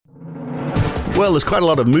Well, there's quite a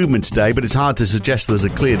lot of movement today, but it's hard to suggest there's a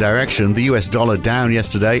clear direction. The US dollar down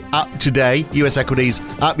yesterday, up today. US equities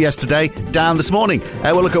up yesterday, down this morning.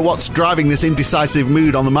 We'll look at what's driving this indecisive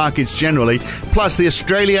mood on the markets generally. Plus, the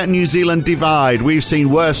Australia-New Zealand divide. We've seen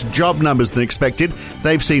worse job numbers than expected.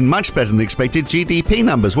 They've seen much better than expected GDP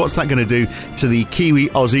numbers. What's that going to do to the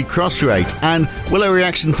Kiwi-Aussie cross rate? And will a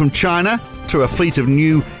reaction from China to a fleet of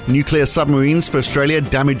new nuclear submarines for Australia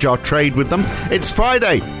damage our trade with them? It's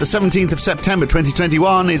Friday, the 17th of September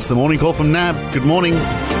 2021. It's the Morning Call from NAB. Good morning.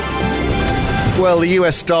 Well, the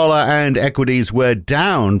US dollar and equities were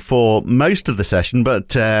down for most of the session,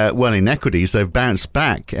 but, in equities, they've bounced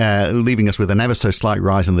back, leaving us with an ever so slight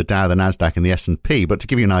rise in the Dow, the Nasdaq and the S&P. But to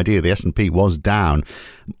give you an idea, the S&P was down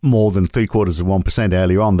more than 0.75%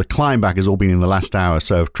 earlier on. The climb back has all been in the last hour or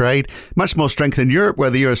so of trade. Much more strength in Europe, where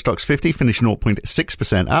the Euro Stoxx 50 finished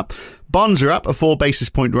 0.6% up. Bonds are up, a 4 basis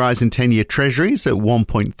point rise in 10-year treasuries at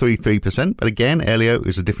 1.33%. But again, earlier it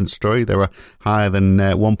was a different story. They were higher than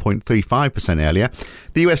 1.35% earlier.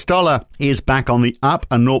 The US dollar is back on the up,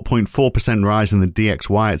 a 0.4% rise in the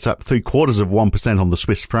DXY. It's up 0.75% on the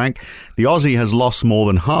Swiss franc. The Aussie has lost more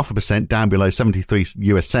than 0.5%, down below 73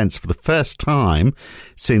 US cents for the first time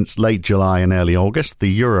since late July and early August. The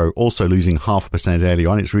euro also losing 0.5% early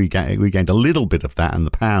on. It's regained a little bit of that, and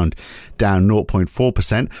the pound down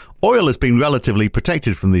 0.4%. Oil has been relatively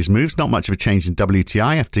protected from these moves. Not much of a change in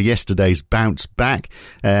WTI after yesterday's bounce back.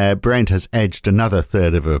 Brent has edged another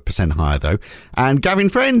 0.3% higher, though. And Gavin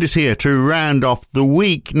Friend is here to round off the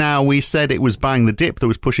week. Now, we said it was buying the dip that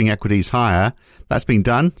was pushing equities higher. That's been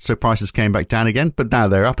done, so prices came back down again. But now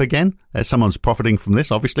they're up again. Someone's profiting from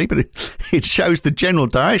this, obviously. But it shows the general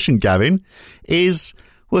direction, Gavin, is...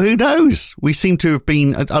 well, who knows? We seem to have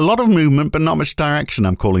been a lot of movement, but not much direction,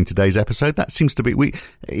 I'm calling today's episode. That seems to be...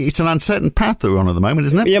 it's an uncertain path that we're on at the moment,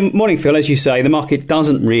 isn't it? Yeah, morning, Phil. As you say, the market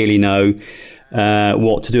doesn't really know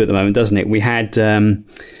what to do at the moment, doesn't it? We had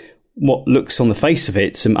what looks on the face of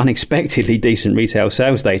it, some unexpectedly decent retail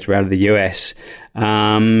sales data out of the US.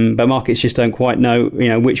 But markets just don't quite know,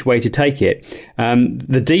 which way to take it.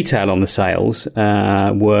 The detail on the sales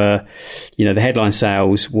were, the headline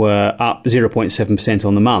sales were up 0.7%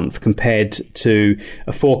 on the month compared to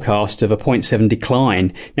a forecast of a 0.7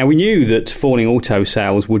 decline. Now, we knew that falling auto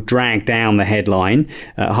sales would drag down the headline.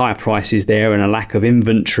 Higher prices there and a lack of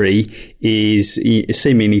inventory is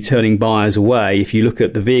seemingly turning buyers away. If you look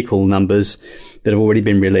at the vehicle numbers that have already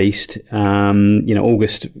been released,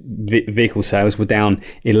 August vehicle sales were down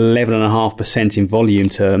 11.5% in volume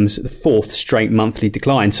terms, the fourth straight monthly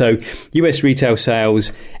decline. So US retail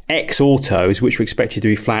sales ex-autos, which were expected to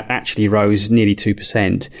be flat, actually rose nearly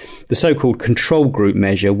 2%. The so-called control group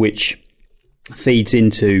measure, which feeds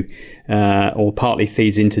into or partly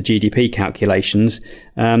feeds into GDP calculations,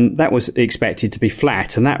 that was expected to be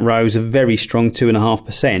flat, and that rose a very strong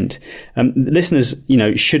 2.5%. Listeners,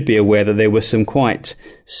 should be aware that there were some quite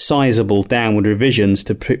sizable downward revisions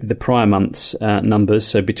to the prior month's numbers,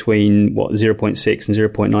 so between 0.6 and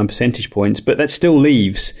 0.9 percentage points, but that still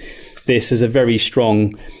leaves this as a very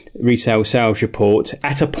strong retail sales report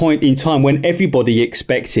at a point in time when everybody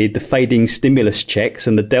expected the fading stimulus checks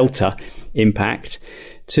and the Delta impact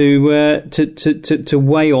to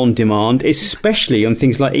weigh on demand, especially on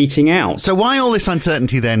things like eating out. So why all this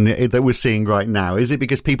uncertainty then that we're seeing right now? Is it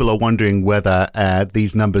because people are wondering whether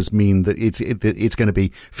these numbers mean that it's going to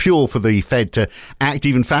be fuel for the Fed to act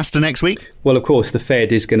even faster next week? Well, of course, the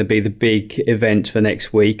Fed is going to be the big event for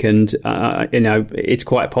next week, and it's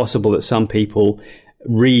quite possible that some people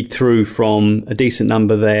read through from a decent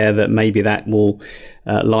number there that maybe that will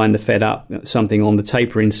line the Fed up something on the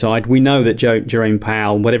tapering side. We know that Jerome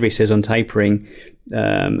Powell, whatever he says on tapering,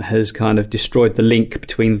 has kind of destroyed the link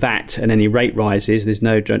between that and any rate rises. There's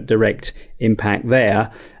no direct impact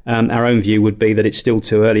there. Our own view would be that it's still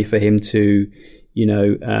too early for him to,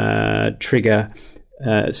 trigger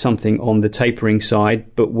something on the tapering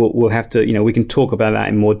side, but we'll have to, we can talk about that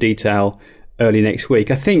in more detail early next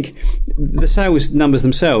week. I think the sales numbers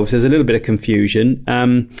themselves, there's a little bit of confusion.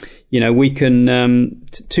 We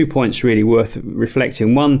can 2 points really worth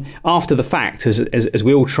reflecting. One, after the fact, as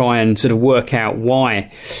we all try and sort of work out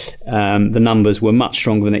why the numbers were much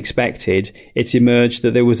stronger than expected, it's emerged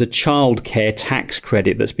that there was a childcare tax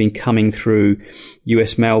credit that's been coming through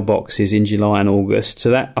US mailboxes in July and August.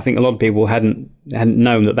 So that, I think a lot of people hadn't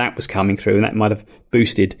known that was coming through, and that might have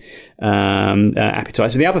boosted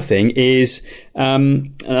appetite. So the other thing is,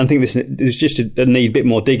 and I think there's just a need a bit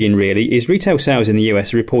more digging really, is retail sales in the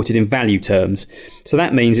US are reported in value terms. So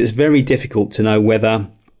that means it's very difficult to know whether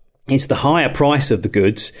It's the higher price of the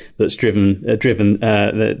goods that's driven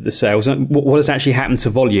the sales. And what has actually happened to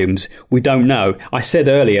volumes? We don't know. I said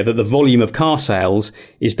earlier that the volume of car sales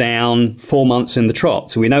is down 4 months in the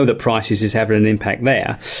trot, so we know that prices is having an impact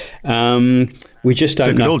there. We just don't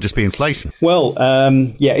know. So it could all just be inflation. Well,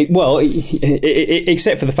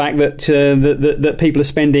 except for the fact that that people are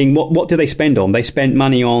spending. What do they spend on? They spent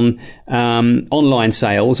money on online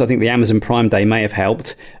sales. I think the Amazon Prime Day may have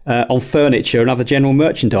helped on furniture and other general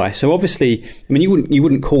merchandise. So obviously, I mean, you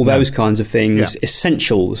wouldn't call those kinds of things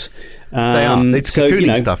essentials. They are. It's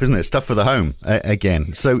cocooning stuff, isn't it? Stuff for the home,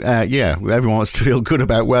 again. So, everyone wants to feel good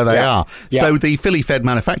about where they are. Yeah. So the Philly Fed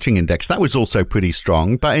Manufacturing Index, that was also pretty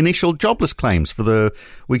strong, but initial jobless claims for the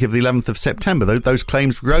week of the 11th of September, those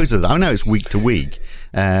claims rose. I know it's week to week,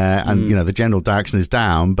 and, the general direction is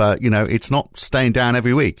down, but, it's not staying down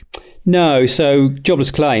every week. No, so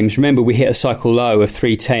jobless claims, remember we hit a cycle low of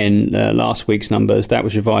 310 last week's numbers. That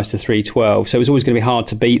was revised to 312. So it was always going to be hard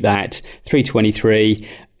to beat that. 323.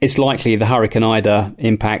 It's likely the Hurricane Ida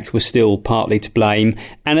impact was still partly to blame.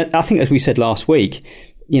 And I think, as we said last week,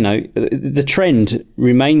 the trend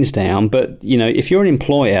remains down. But, if you're an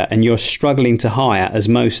employer and you're struggling to hire, as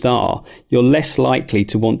most are, you're less likely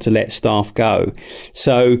to want to let staff go.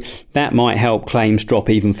 So that might help claims drop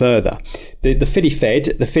even further. The Philly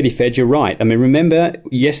Fed, you're right. I mean, remember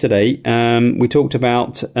yesterday we talked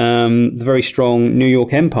about the very strong New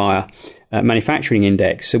York Empire manufacturing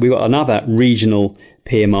index. So we've got another regional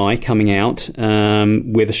PMI coming out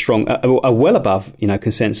with a strong, well above,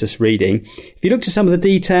 consensus reading. If you look to some of the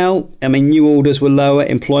detail, I mean, new orders were lower,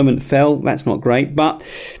 employment fell. That's not great, but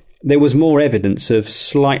there was more evidence of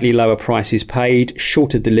slightly lower prices paid,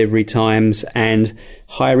 shorter delivery times, and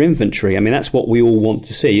higher inventory. I mean, that's what we all want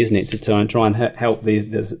to see, isn't it? To try and help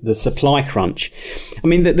the supply crunch. I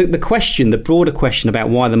mean, the broader question about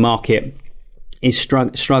why the market is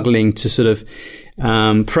struggling to sort of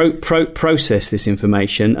process this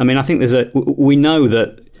information. I mean, I think we know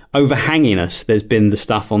that overhanging us, there's been the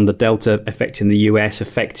stuff on the Delta affecting the US,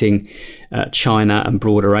 affecting China and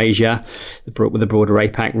broader Asia, the broader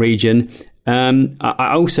APAC region.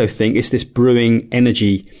 I also think it's this brewing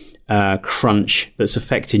energy crunch that's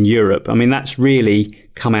affecting Europe. I mean, that's really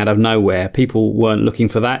come out of nowhere. People weren't looking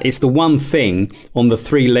for that. It's the one thing on the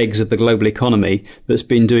three legs of the global economy that's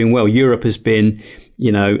been doing well. Europe has been,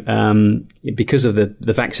 because of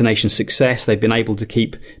the vaccination success, they've been able to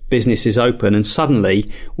keep businesses open. And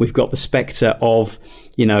suddenly we've got the spectre of,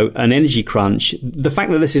 an energy crunch. The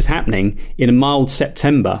fact that this is happening in a mild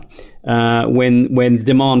September, when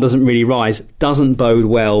demand doesn't really rise, doesn't bode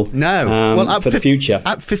well. For the future.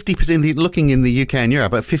 At 50%, looking in the UK and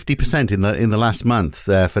Europe, at 50% in the last month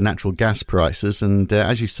for natural gas prices. And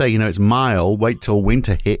as you say, it's mild. Wait till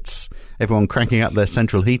winter hits. Everyone cranking up their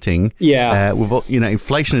central heating. Yeah.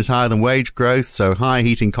 Inflation is higher than wage growth, so high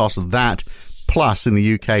heating costs of that. Plus, in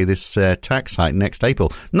the UK, this tax hike next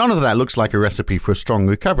April. None of that looks like a recipe for a strong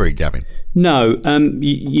recovery, Gavin. No.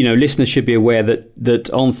 Listeners should be aware that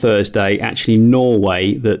on Thursday, actually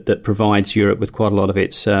Norway, that provides Europe with quite a lot of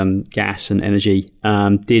its gas and energy,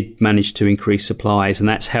 did manage to increase supplies, and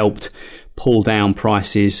that's helped pull down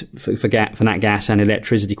prices for nat gas and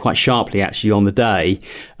electricity quite sharply actually on the day.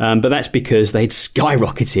 But that's because they'd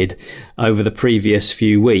skyrocketed over the previous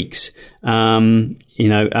few weeks.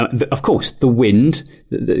 Of course, the wind,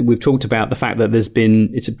 we've talked about the fact that it's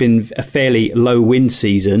been a fairly low wind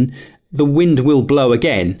season. The wind will blow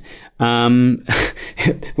again. Of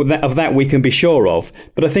that we can be sure of.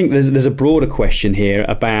 But I think there's a broader question here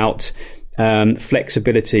about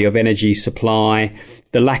flexibility of energy supply,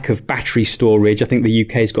 the lack of battery storage. I think the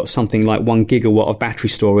UK's got something like 1 gigawatt of battery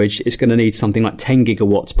storage. It's going to need something like 10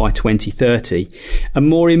 gigawatts by 2030. And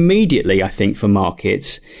more immediately, I think, for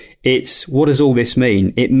markets, it's what does all this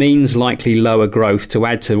mean? It means likely lower growth to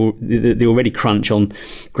add to the already crunch on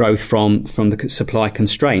growth from the supply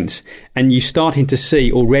constraints. And you're starting to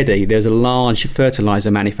see already there's a large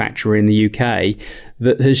fertilizer manufacturer in the UK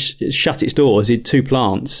that has shut its doors in 2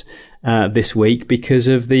 plants this week because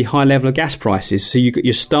of the high level of gas prices. So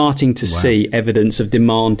you're starting to see evidence of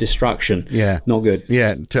demand destruction. Yeah, not good.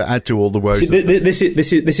 Yeah, to add to all the woes.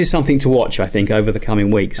 This is something to watch, I think, over the coming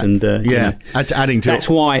weeks. And adding to that's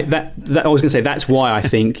why I was going to say that's why I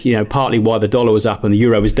think partly why the dollar was up and the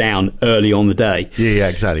euro was down early on the day. Yeah,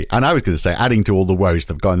 exactly. And I was going to say adding to all the woes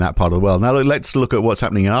that have got in that part of the world. Now let's look at what's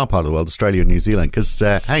happening in our part of the world, Australia and New Zealand, because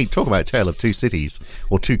hey, talk about a tale of two cities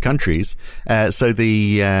or two countries. So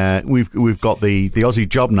we've got the Aussie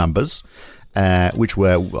job numbers, which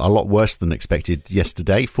were a lot worse than expected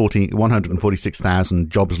yesterday. 146,000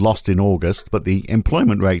 jobs lost in August, but the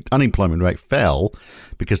unemployment rate fell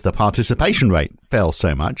because the participation rate fell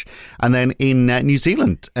so much. And then in New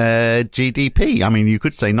Zealand, GDP, I mean, you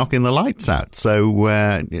could say knocking the lights out. So,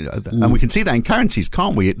 and we can see that in currencies,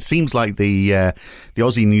 can't we? It seems like the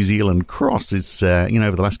Aussie-New Zealand cross is,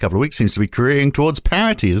 over the last couple of weeks seems to be careering towards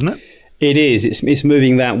parity, isn't it? It is. It's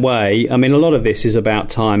moving that way. I mean, a lot of this is about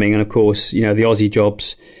timing. And of course, the Aussie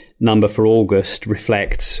jobs number for August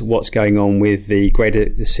reflects what's going on with the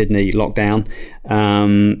Greater Sydney lockdown.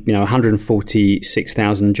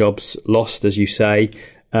 146,000 jobs lost, as you say.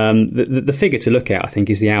 The figure to look at, I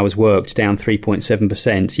think, is the hours worked, down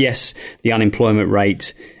 3.7%. Yes, the unemployment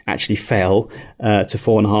rate actually fell to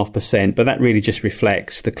 4.5%, but that really just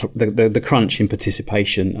reflects the crunch in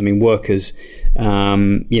participation. I mean, workers,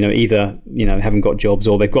 either haven't got jobs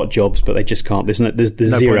or they've got jobs, but they just can't. There's no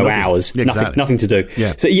 0 hours, exactly. nothing to do.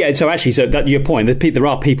 Yeah. So that your point. There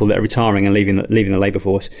are people that are retiring and leaving the labour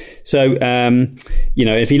force. So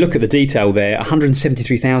if you look at the detail there,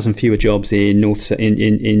 173,000 fewer jobs in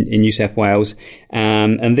New South Wales,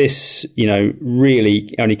 and this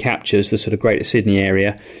really only captures the sort of Greater Sydney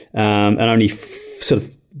area, and only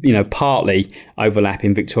partly overlap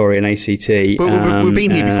in Victoria and ACT. But we've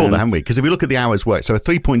been here before, though, haven't we? Because if we look at the hours worked, so a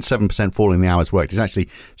 3.7% fall in the hours worked is actually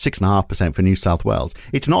 6.5% for New South Wales.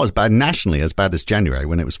 It's not as bad nationally as bad as January,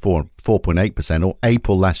 when it was 4.8%, or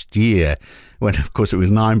April last year, when, of course, it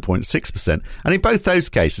was 9.6%. And in both those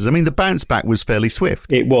cases, I mean, the bounce back was fairly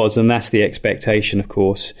swift. It was, and that's the expectation, of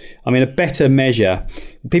course. I mean, a better measure,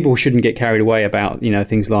 people shouldn't get carried away about,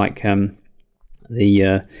 things like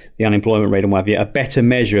the unemployment rate and what have you. A better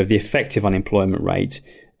measure of the effective unemployment rate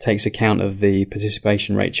takes account of the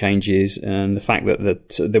participation rate changes and the fact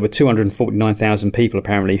that there were 249,000 people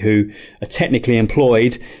apparently who are technically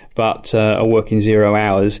employed but are working 0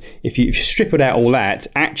 hours. If you strip it out all that,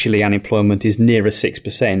 actually unemployment is nearer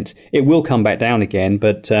 6%. It will come back down again,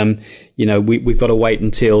 but we've got to wait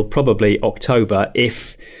until probably October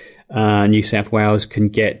if New South Wales can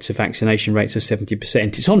get to vaccination rates of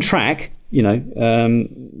 70%. It's on track.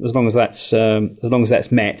 As long as that's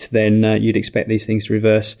met, then you'd expect these things to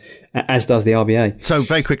reverse, as does the RBA. So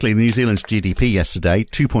very quickly, New Zealand's GDP yesterday,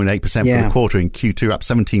 2.8% for the quarter in Q2, up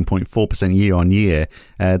 17.4% year on year.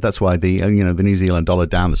 That's why the New Zealand dollar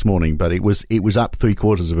down this morning, but it was up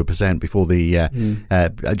 0.75% before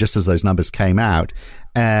just as those numbers came out.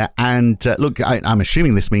 Look, I'm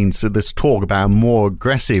assuming this means that there's talk about more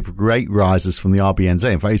aggressive rate rises from the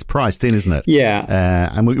RBNZ. In fact, it's priced in, isn't it? Yeah.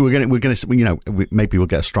 And we're going to maybe we'll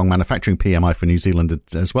get a strong manufacturing PMI for New Zealand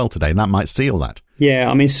as well today, and that might seal that.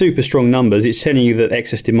 Yeah, I mean, super strong numbers. It's telling you that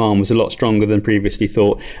excess demand was a lot stronger than previously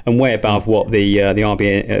thought, and way above what the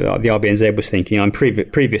RBNZ was thinking.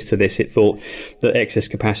 Previous to this, it thought that excess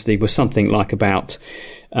capacity was something like about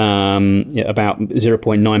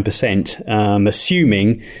 0.9%,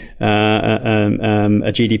 assuming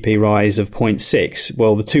a GDP rise of 0.6.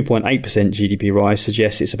 Well, the 2.8% GDP rise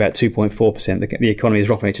suggests it's about 2.4%. The economy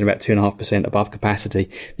is operating about 2.5% above capacity.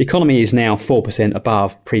 The economy is now 4%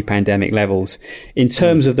 above pre-pandemic levels. In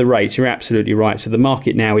terms of the rates, you're absolutely right. So the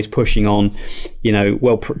market now is pushing on,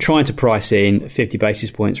 trying to price in 50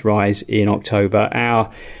 basis points rise in October.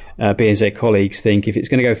 Our BNZ colleagues think if it's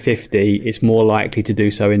going to go 50, it's more likely to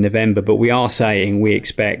do so in November. But we are saying we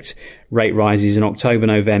expect rate rises in October,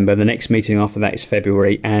 November. The next meeting after that is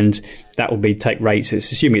February, and that will be take rates,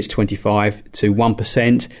 assuming it's 25 to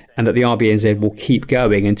 1%, and that the RBNZ will keep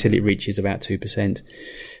going until it reaches about 2%.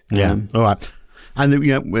 Yeah, all right. And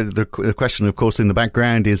the question, of course, in the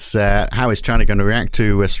background is how is China going to react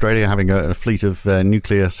to Australia having a fleet of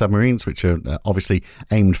nuclear submarines, which are obviously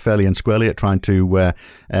aimed fairly and squarely at trying to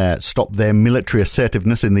stop their military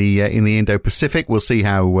assertiveness in the Indo-Pacific. We'll see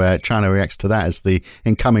how China reacts to that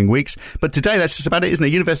in coming weeks. But today, that's just about it, isn't it?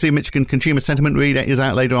 University of Michigan Consumer Sentiment Read is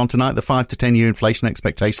out later on tonight. The 5 to 10 year inflation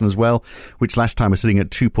expectation as well, which last time was sitting at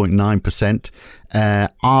 2.9%.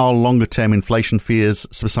 Are longer-term inflation fears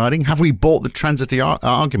subsiding? Have we bought the transitory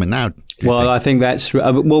argument now? Well, I think that's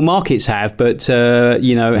markets have, but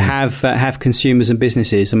have consumers and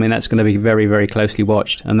businesses. I mean, that's going to be very, very closely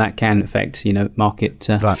watched, and that can affect market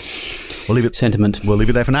sentiment. We'll leave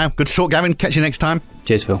it there for now. Good to talk, Gavin. Catch you next time.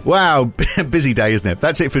 Cheers, Phil. Wow, busy day, isn't it?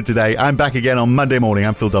 That's it for today. I'm back again on Monday morning.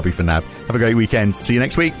 I'm Phil Dobbie for now. Have a great weekend. See you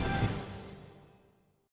next week.